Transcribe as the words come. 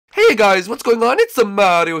Hey guys, what's going on? It's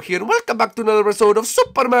Mario here, and welcome back to another episode of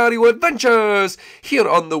Super Mario Adventures here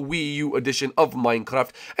on the Wii U edition of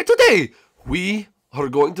Minecraft. And today, we are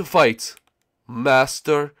going to fight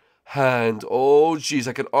Master Hand. Oh jeez,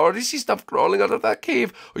 I can already see stuff crawling out of that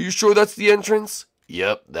cave. Are you sure that's the entrance?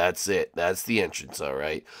 Yep, that's it. That's the entrance,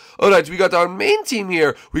 alright. Alright, we got our main team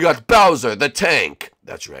here. We got Bowser, the tank.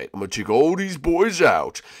 That's right, I'm gonna take all these boys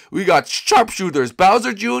out. We got sharpshooters,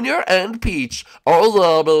 Bowser Jr. and Peach. Oh,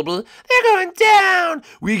 blah, blah, blah. They're going down.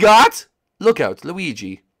 We got, look out,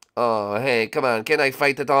 Luigi. Oh, hey, come on, can I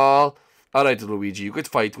fight at all? Alright, Luigi, you could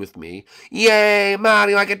fight with me. Yay,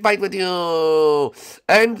 Mario, I can fight with you!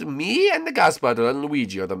 And me and the gas bottle and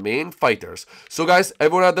Luigi are the main fighters. So, guys,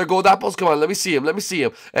 everyone had their gold apples? Come on, let me see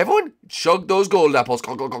them, Everyone, chug those gold apples.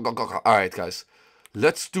 Go, go, go, go, go, go. Alright, guys,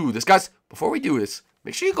 let's do this. Guys, before we do this,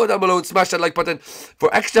 make sure you go down below and smash that like button for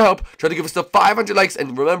extra help. Try to give us the 500 likes.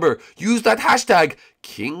 And remember, use that hashtag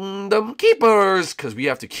Kingdom Keepers, because we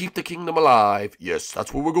have to keep the kingdom alive. Yes,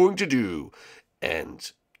 that's what we're going to do. And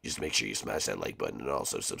just make sure you smash that like button and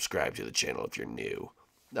also subscribe to the channel if you're new.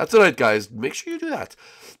 That's alright, guys. Make sure you do that.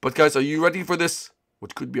 But, guys, are you ready for this?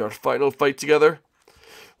 What could be our final fight together?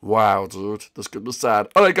 Wow, dude. This could be sad.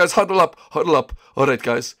 Alright, guys. Huddle up. Huddle up. Alright,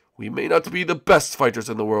 guys. We may not be the best fighters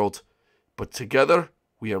in the world, but together,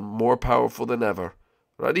 we are more powerful than ever.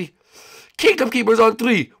 Ready? Kingdom Keepers on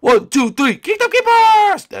 3. 1, 2, 3. Kingdom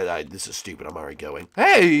Keepers! This is stupid. I'm already going.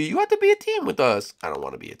 Hey, you have to be a team with us. I don't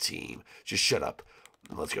want to be a team. Just shut up.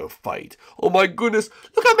 Let's go fight. Oh my goodness.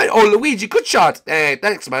 Look how many. Oh, Luigi, good shot. Hey,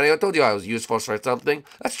 thanks, man. I told you I was useful for something.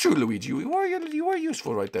 That's true, Luigi. You were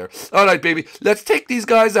useful right there. All right, baby. Let's take these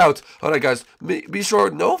guys out. All right, guys. Be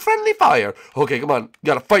sure, no friendly fire. Okay, come on.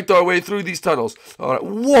 Gotta fight our way through these tunnels. All right.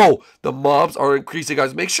 Whoa. The mobs are increasing,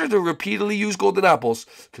 guys. Make sure to repeatedly use golden apples,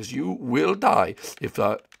 because you will die if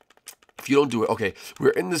you don't do it. Okay, we're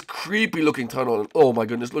in this creepy looking tunnel. And oh my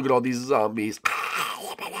goodness, look at all these zombies.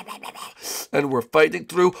 And we're fighting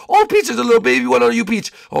through. Oh, Peach, there's a little baby one on you,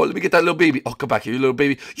 Peach. Oh, let me get that little baby. Oh, come back here, you little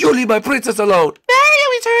baby. You leave my princess alone. Mario,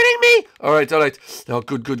 he's hurting me. All right, all right. Oh,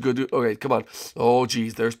 good, good, good. Okay, come on. Oh,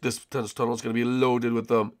 geez, this tunnel's going to be loaded with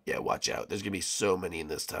them. Yeah, watch out. There's going to be so many in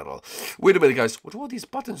this tunnel. Wait a minute, guys. What do all these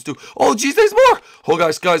buttons do? Oh, geez, there's more. Oh,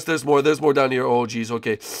 guys, there's more. There's more down here. Oh, geez,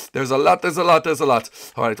 okay. There's a lot.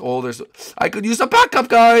 All right, I could use a backup,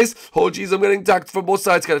 guys. Oh, geez, I'm getting attacked from both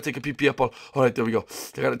sides. Gotta take a PP apple. All right, there we go.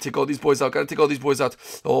 I gotta take all these boys out.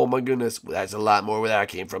 Oh, my goodness. That's a lot more where that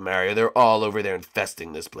came from, Mario. They're all over there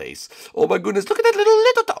infesting this place. Oh, my goodness. Look at that little.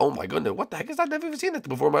 Oh, my goodness. What the heck is that? I've never even seen that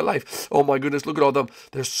before in my life. Oh, my goodness. Look at all them.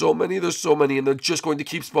 There's so many. And they're just going to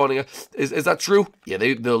keep spawning. Is that true? Yeah,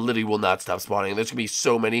 they literally will not stop spawning. There's gonna be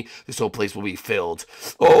so many. This whole place will be filled.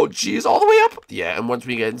 Oh, geez. All the way up? Yeah, and once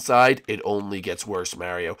we get inside, it only gets worse,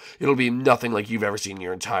 Mario. It'll be nothing like you've ever seen in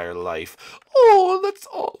your entire life. Oh, that's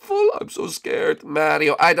awful. I'm so scared.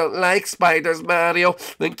 Mario, I don't like spiders, Mario.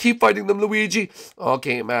 Then keep fighting them, Luigi.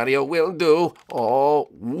 Okay, Mario, will do. Oh,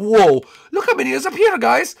 whoa. Look how many is up here,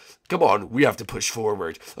 guys. Come on, we have to push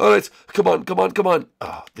forward. All right, come on.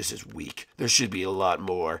 Oh, this is weak. There should be a lot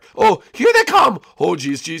more. Oh, here they come. Oh,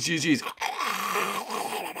 geez.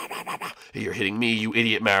 You're hitting me, you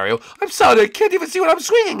idiot, Mario. I'm sorry, I can't even see what I'm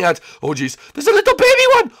swinging at. Oh, jeez. There's a little baby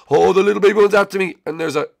one. Oh, the little baby one's after me. And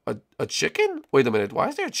there's a chicken? Wait a minute. Why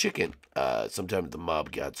is there a chicken? Sometimes the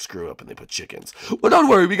mob got screwed up and they put chickens. Well, don't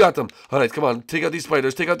worry. We got them. All right, come on. Take out these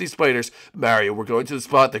spiders. Mario, we're going to the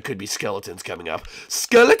spot. There could be skeletons coming up.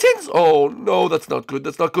 Skeletons? Oh, no. That's not good.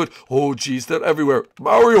 Oh, jeez. They're everywhere.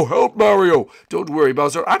 Mario, help, Mario. Don't worry,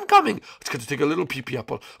 Bowser. I'm coming. It's going to take a little pee-pee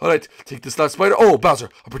apple. All right. Take this last spider. Oh, Bowser,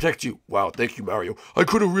 I'll protect you. Wow, thank you, Mario. I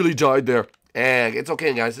could have really died there. It's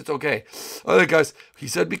okay, guys. It's okay. All right, guys. He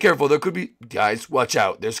said be careful. There could be... Guys, watch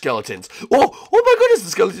out. There's skeletons. Oh my goodness. The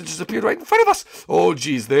skeleton just appeared right in front of us. Oh,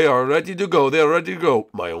 geez. They are ready to go.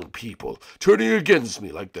 My own people. Turning against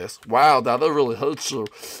me like this. Wow, that really hurts you.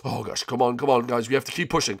 Oh, gosh. Come on, guys. We have to keep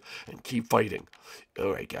pushing and keep fighting.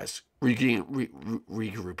 All right, guys.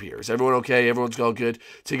 Regroup here. Is everyone okay? Everyone's all good?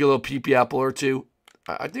 Take a little pee-pee apple or two.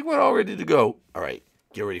 I think we're all ready to go. All right.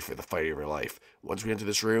 Get ready for the fight of your life. Once we enter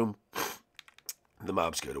this room... The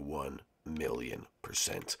mobs go to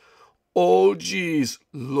 1,000,000%. Oh, geez.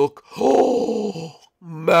 Look. Oh,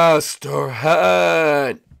 Master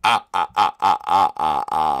Hand.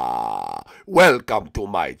 Welcome to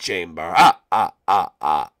my chamber.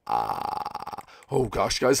 Oh,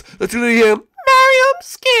 gosh, guys. Let's do it again. Mario, I'm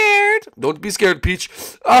scared. Don't be scared, Peach.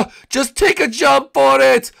 Just take a jump on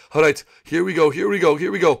it. All right, here we go.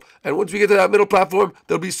 And once we get to that middle platform,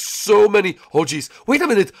 there'll be so many. Oh, geez. Wait a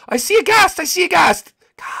minute. I see a ghast.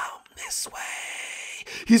 Come this way.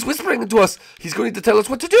 He's whispering to us. He's going to tell us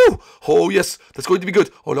what to do. Oh, yes. That's going to be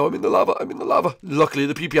good. Oh, no, I'm in the lava. I'm in the lava. Luckily,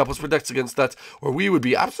 the PP apples protects against that, or we would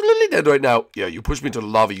be absolutely dead right now. Yeah, you pushed me into the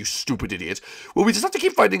lava, you stupid idiot. Well, we just have to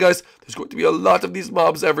keep fighting, guys. There's going to be a lot of these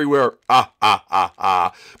mobs everywhere.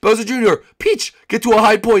 Bowser Jr., Peach, get to a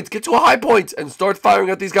high point. Get to a high point and start firing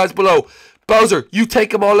at these guys below. Bowser, you take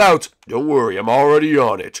them all out. Don't worry, I'm already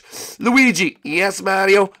on it. Luigi, yes,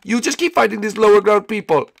 Mario? You just keep fighting these lower ground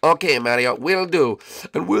people. Okay, Mario, will do.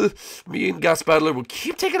 And me and Gas Battler will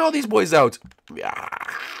keep taking all these boys out. Go.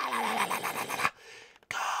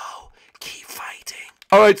 Keep fighting.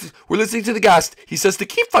 Alright, we're listening to the Gast. He says to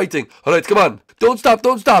keep fighting. Alright, come on. Don't stop,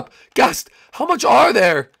 don't stop. Gast, how much are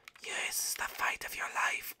there? Yes, the fight of your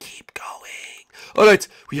life. Keep going. Alright,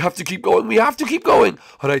 we have to keep going. We have to keep going.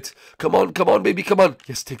 Alright, come on, baby, come on.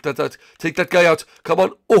 Yes, take that out. Take that guy out. Come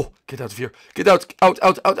on. Oh, get out of here. Get out.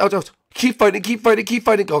 Out. Keep fighting, keep fighting, keep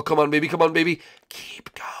fighting. Oh, come on, baby, come on, baby.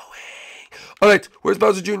 Keep going. Alright, where's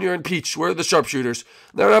Bowser Jr. and Peach? Where are the sharpshooters?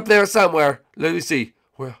 They're up there somewhere. Let me see.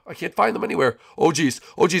 Where? I can't find them anywhere. Oh, jeez.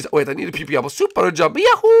 Wait, I need a PP apple. Super jump.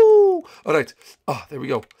 Yahoo! Alright. Ah, there we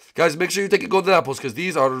go. Guys, make sure you take golden apples, because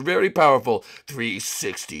these are very powerful.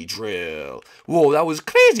 360 drill. Whoa, that was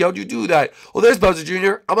crazy. How'd you do that? Oh, there's Bowser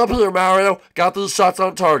Jr. I'm up here, Mario. Got those shots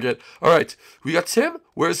on target. Alright. We got Tim.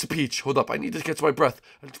 Where's the Peach? Hold up. I need to catch my breath.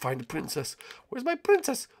 I need to find the princess. Where's my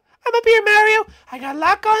princess? I'm up here, Mario. I got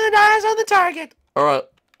lock on the eyes on the target. Alright.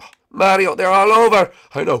 Mario, they're all over.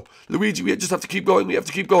 I know. Luigi, we just have to keep going. We have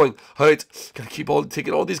to keep going. Alright. Gotta keep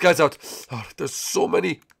taking all these guys out. Oh, there's so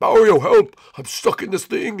many. Mario, help. I'm stuck in this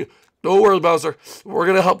thing. Don't worry, Bowser. We're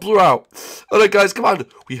gonna help you out. Alright, guys, come on.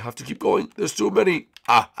 We have to keep going. There's too many.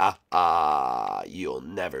 You'll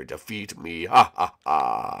never defeat me.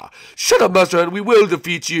 Shut up, Master Hand. We will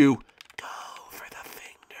defeat you. Go for the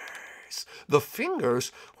fingers. The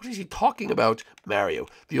fingers? What is he talking about? Mario,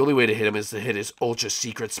 the only way to hit him is to hit his ultra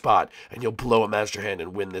secret spot, and you'll blow a Master Hand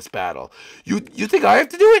and win this battle. You think I have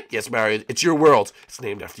to do it? Yes, Mario, it's your world. It's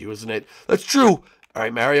named after you, isn't it? That's true.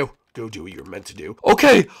 Alright, Mario, go do what you're meant to do.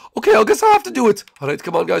 Okay, I guess I'll have to do it. Alright,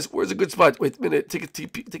 come on, guys. Where's a good spot? Wait a minute. Take a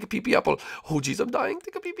PP apple. Oh, jeez, I'm dying.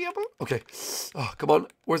 Take a PP apple. Okay. Oh, come on.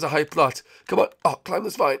 Where's a high plot? Come on. Oh, climb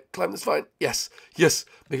this vine. Climb this vine. Yes.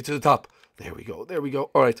 Make it to the top. There we go.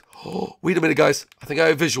 Alright. Oh, wait a minute, guys. I think I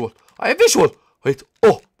have visual. Wait.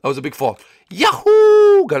 Oh, that was a big fall.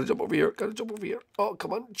 Yahoo! Gotta jump over here. Oh,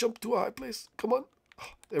 come on. Jump to a high place. Come on.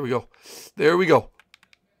 Oh, there we go.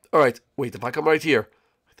 Alright. Wait, if I come right here,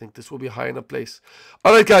 I think this will be a high enough place.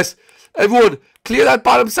 Alright, guys. Everyone, clear that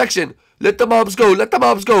bottom section. Let the mobs go.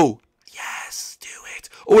 Yes, do it.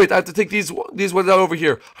 Oh, wait, I have to take these ones out over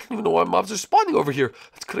here. I don't even know why mobs are spawning over here.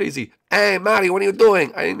 That's crazy. Hey, Mario, what are you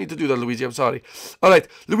doing? I didn't mean to do that, Luigi. I'm sorry. Alright,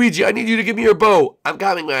 Luigi, I need you to give me your bow. I'm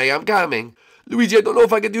coming, Mario. I'm coming. Luigi, I don't know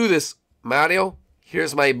if I can do this. Mario,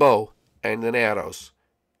 here's my bow and the arrows.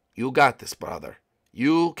 You got this, brother.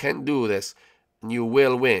 You can do this, and you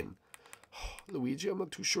will win. Luigi, I'm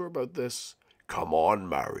not too sure about this. Come on,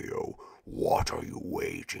 Mario. What are you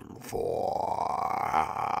waiting for?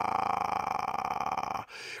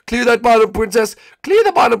 Clear that bottom, princess. Clear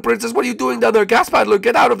the bottom, princess. What are you doing down there? Gas Battler,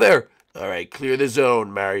 get out of there. Alright, clear the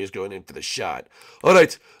zone. Mario's going in for the shot.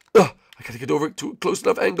 Alright. I gotta get over to a close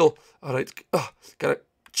enough angle. Alright. Gotta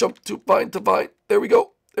jump to vine. There we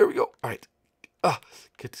go. Alright.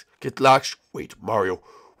 Get latched. Wait, Mario.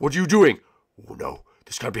 What are you doing? Oh no.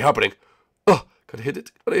 This can't be happening. Gotta hit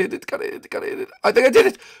it. I think I did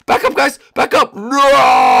it. Back up, guys. Back up. No!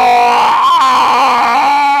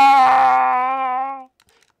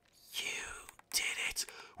 You did it.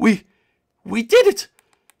 We did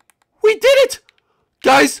it.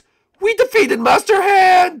 Guys, we defeated Master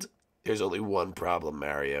Hand. There's only one problem,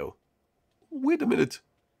 Mario. Wait a minute.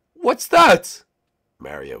 What's that?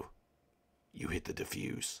 Mario, you hit the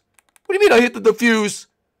defuse. What do you mean I hit the defuse?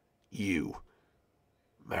 You.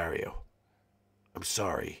 Mario. I'm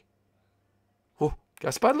sorry. Oh,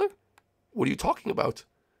 Gas Battler? What are you talking about?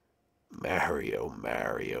 Mario.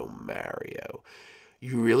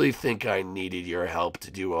 You really think I needed your help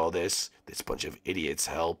to do all this? This bunch of idiots'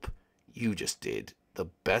 help? You just did the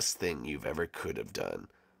best thing you've ever could have done.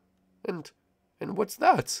 And what's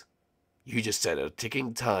that? You just set a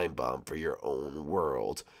ticking time bomb for your own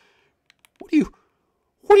world. What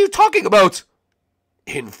are you talking about?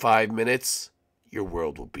 In 5 minutes, your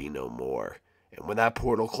world will be no more. And when that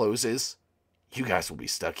portal closes, you guys will be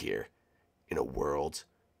stuck here in a world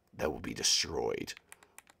that will be destroyed.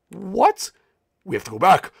 What? We have to go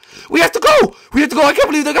back. We have to go. We have to go. I can't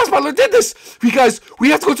believe the gas butler did this. We guys, we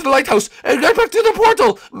have to go to the lighthouse and get back to the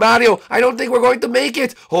portal. Mario, I don't think we're going to make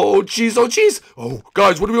it. Oh, jeez. Oh, jeez. Oh,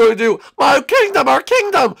 guys, what are we going to do? My kingdom, our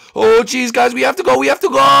kingdom. Oh, jeez, guys, we have to go. We have to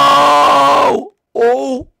go.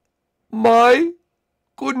 Oh, my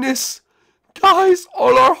goodness. Guys,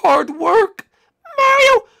 all our hard work.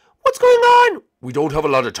 Mario, what's going on? We don't have a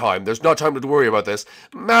lot of time. There's not time to worry about this.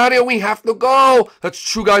 Mario, we have to go. That's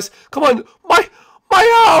true, guys. Come on. My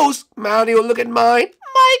house. Mario, look at mine.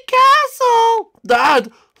 My castle.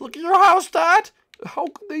 Dad, look at your house, Dad. How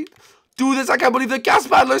could they do this? I can't believe the gas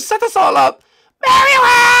battlers set us all up. Mario,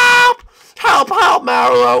 help. Help,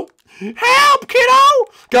 Mario. Help, kiddo.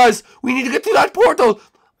 Guys, we need to get through that portal.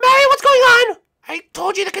 Mario, what's going on? I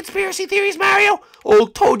told you the conspiracy theories, Mario. Oh,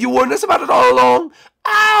 Toad, you warned us about it all along.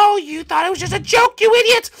 Oh, you thought it was just a joke, you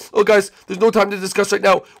idiot! Oh, guys, there's no time to discuss right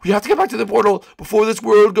now. We have to get back to the portal before this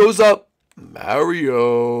world goes up.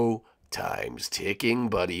 Mario, time's ticking,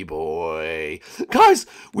 buddy boy. Guys,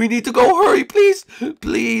 we need to go. Hurry, please.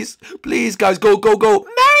 Please, guys, go. Mario,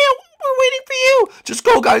 we're waiting for you. Just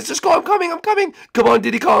go, guys, just go. I'm coming. Come on,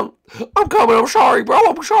 Diddy Kong. I'm coming. I'm sorry, bro.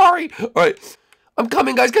 I'm sorry. All right. I'm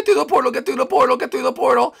coming, guys. Get through the portal.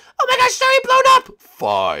 Oh, my gosh, sorry, blown up.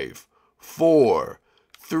 5, 4,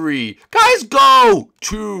 3. Guys, go.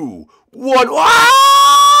 2, 1. Ah!